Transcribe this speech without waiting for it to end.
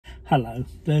Hello,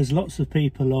 there's lots of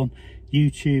people on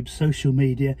YouTube, social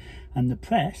media and the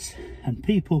press and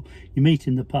people you meet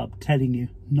in the pub telling you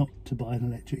not to buy an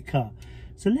electric car.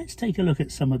 So let's take a look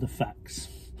at some of the facts.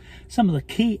 Some of the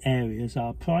key areas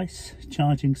are price,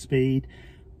 charging speed,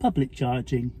 public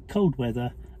charging, cold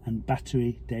weather and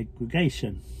battery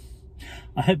degradation.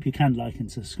 I hope you can like and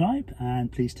subscribe,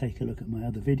 and please take a look at my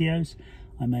other videos.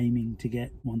 I'm aiming to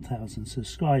get 1,000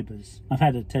 subscribers. I've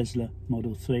had a Tesla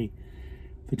Model 3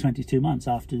 for 22 months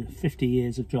after 50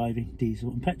 years of driving diesel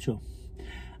and petrol.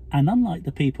 And unlike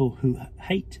the people who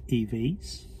hate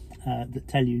EVs that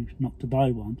tell you not to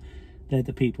buy one, they're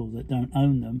the people that don't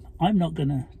own them. I'm not going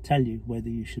to tell you whether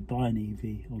you should buy an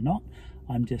EV or not.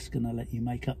 I'm just going to let you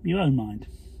make up your own mind.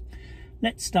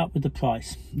 Let's start with the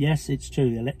price. Yes, it's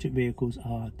true, electric vehicles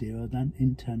are dearer than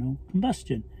internal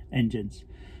combustion engines.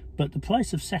 But the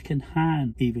price of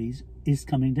second-hand EVs is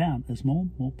coming down as more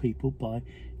and more people buy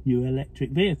new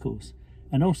electric vehicles.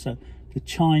 And also, the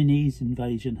Chinese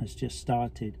invasion has just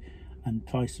started and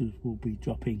prices will be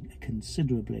dropping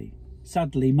considerably.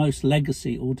 Sadly, most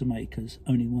legacy automakers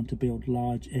only want to build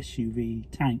large SUV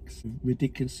tanks with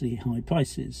ridiculously high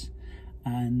prices.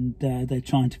 And they're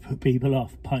trying to put people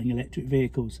off buying electric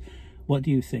vehicles. What do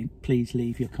you think? Please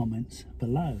leave your comments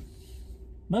below.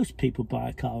 Most people buy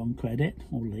a car on credit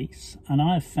or lease, and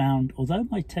I have found although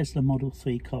my Tesla Model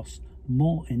 3 costs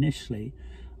more initially,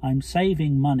 I'm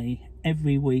saving money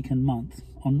every week and month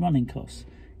on running costs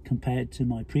compared to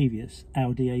my previous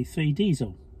Audi A3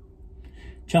 diesel.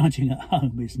 Charging at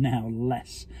home is now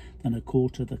less than a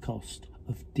quarter the cost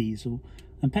of diesel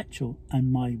and petrol,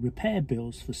 and my repair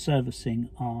bills for servicing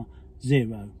are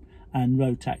zero, and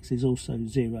road tax is also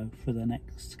zero for the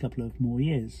next couple of more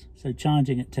years. So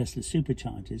charging at Tesla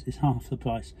superchargers is half the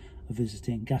price of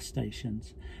visiting gas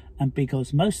stations, and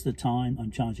because most of the time I'm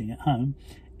charging at home,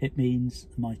 it means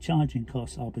my charging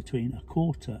costs are between a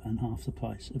quarter and half the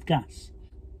price of gas.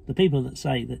 The people that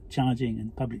say that charging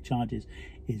and public charges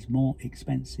is more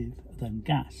expensive than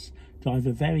gas drive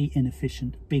a very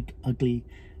inefficient, big, ugly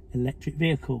electric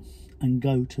vehicle and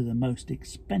go to the most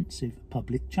expensive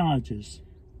public chargers.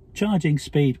 Charging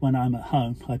speed when I'm at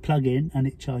home, I plug in and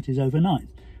it charges overnight.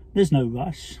 There's no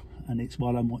rush, and it's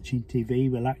while I'm watching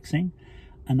TV, relaxing,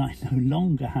 and I no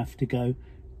longer have to go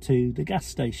to the gas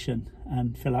station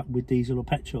and fill up with diesel or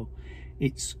petrol.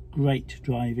 It's great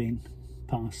driving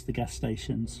past the gas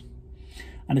stations.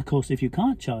 And of course, if you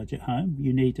can't charge at home,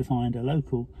 you need to find a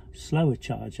local slower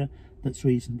charger that's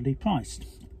reasonably priced,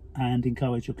 and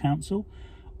encourage your council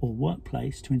or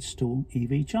workplace to install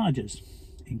EV chargers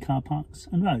in car parks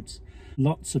and roads.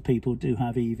 Lots of people do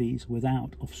have EVs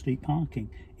without off-street parking,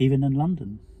 even in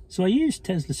London. So I use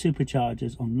Tesla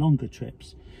superchargers on longer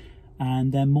trips,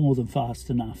 and they're more than fast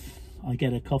enough. I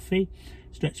get a coffee,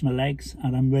 stretch my legs,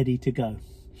 and I'm ready to go.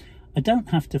 I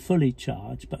don't have to fully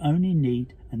charge, but only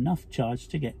need enough charge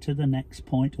to get to the next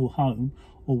point or home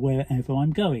or wherever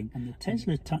I'm going, and the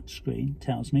Tesla touchscreen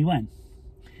tells me when.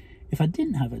 If I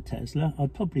didn't have a Tesla,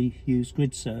 I'd probably use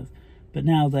GridServe, but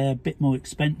now they're a bit more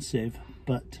expensive,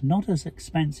 but not as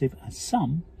expensive as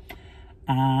some,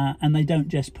 and they don't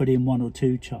just put in 1 or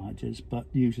 2 chargers, but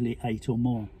usually 8 or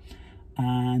more,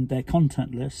 and they're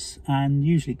contentless and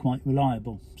usually quite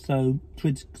reliable. So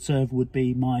GridServe would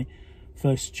be my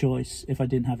first choice if I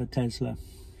didn't have a Tesla.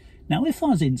 Now, if I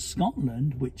was in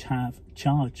Scotland, which have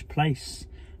Charge Place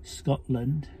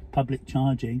Scotland public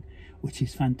charging, which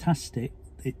is fantastic,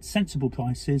 it's sensible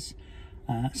prices,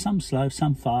 some slow,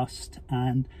 some fast,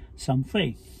 and some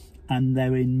free, and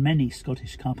they're in many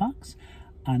Scottish car parks,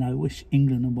 and I wish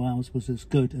England and Wales was as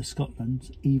good as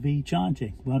Scotland's EV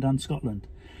charging. Well done, Scotland.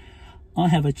 I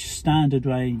have a standard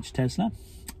range Tesla,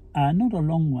 not a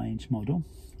long range model.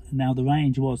 Now, the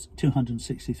range was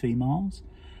 263 miles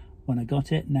when I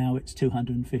got it. Now it's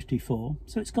 254,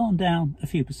 so it's gone down a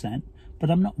few percent,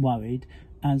 but I'm not worried,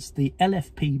 as the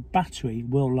LFP battery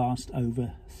will last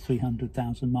over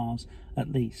 300,000 miles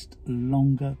at least,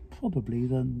 longer probably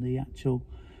than the actual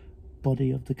body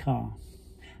of the car.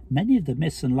 Many of the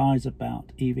myths and lies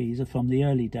about EVs are from the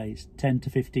early days, 10 to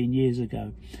 15 years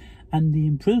ago, and the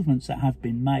improvements that have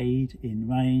been made in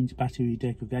range, battery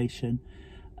degradation,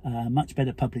 much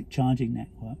better public charging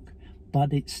network,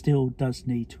 but it still does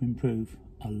need to improve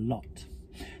a lot.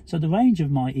 So the range of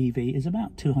my EV is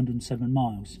about 207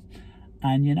 miles.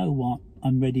 And you know what?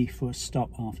 I'm ready for a stop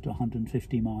after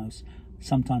 150 miles,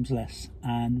 sometimes less.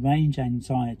 And range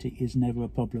anxiety is never a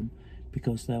problem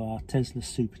because there are Tesla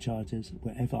superchargers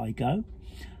wherever I go.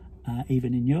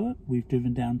 Even in Europe, we've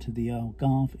driven down to the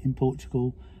Algarve in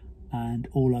Portugal and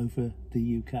all over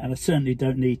the UK. And I certainly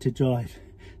don't need to drive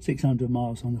 600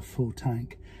 miles on a full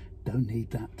tank. Don't need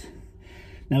that.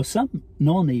 Now, some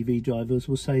non-EV drivers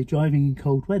will say driving in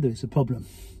cold weather is a problem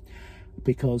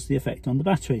because the effect on the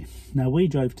battery. Now, we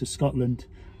drove to Scotland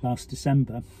last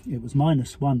December. It was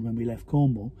 -1 when we left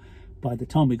Cornwall. By the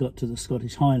time we got to the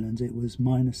Scottish Highlands, it was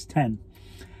 -10.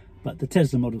 But the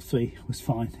Tesla Model 3 was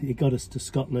fine. It got us to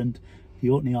Scotland, the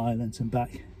Orkney Islands and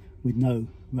back with no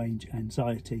range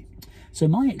anxiety. So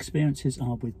my experiences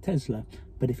are with Tesla,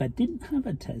 but if I didn't have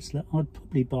a Tesla, I'd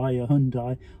probably buy a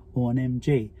Hyundai or an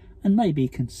MG and maybe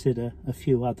consider a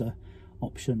few other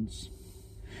options.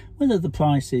 Whether the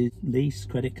price is lease,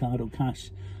 credit card or cash,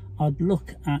 I'd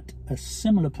look at a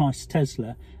similar price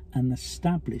Tesla and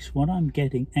establish what I'm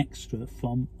getting extra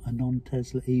from a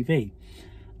non-Tesla EV.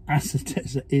 As the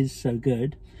Tesla is so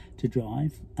good to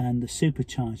drive and the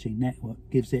supercharging network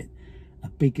gives it a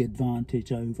big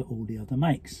advantage over all the other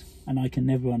makes, and I can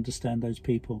never understand those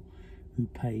people who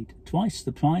paid twice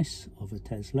the price of a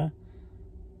Tesla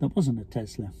that wasn't a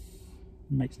Tesla.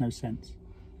 It makes no sense.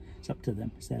 It's up to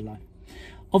them, it's their life.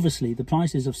 Obviously the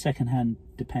prices of second-hand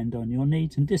depend on your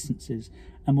needs and distances,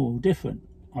 and we're all different.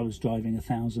 I was driving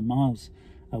 1,000 miles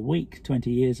a week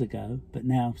 20 years ago, but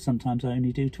now sometimes I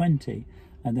only do 20,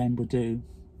 and then we'll do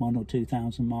 1,000 or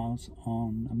 2,000 miles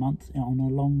on a month on a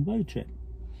long road trip.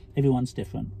 Everyone's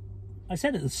different. I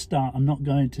said at the start, I'm not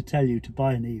going to tell you to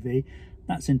buy an EV.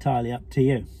 That's entirely up to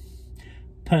you.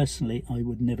 Personally, I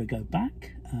would never go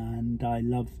back, and I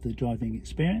love the driving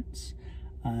experience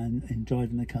and in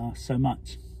driving the car so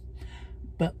much.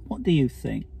 But what do you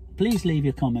think? Please leave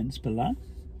your comments below.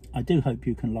 I do hope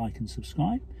you can like and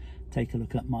subscribe. Take a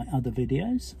look at my other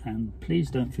videos, and please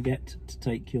don't forget to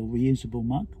take your reusable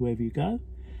mug wherever you go.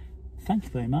 Thank you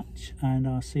very much, and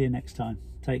I'll see you next time.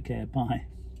 Take care. Bye.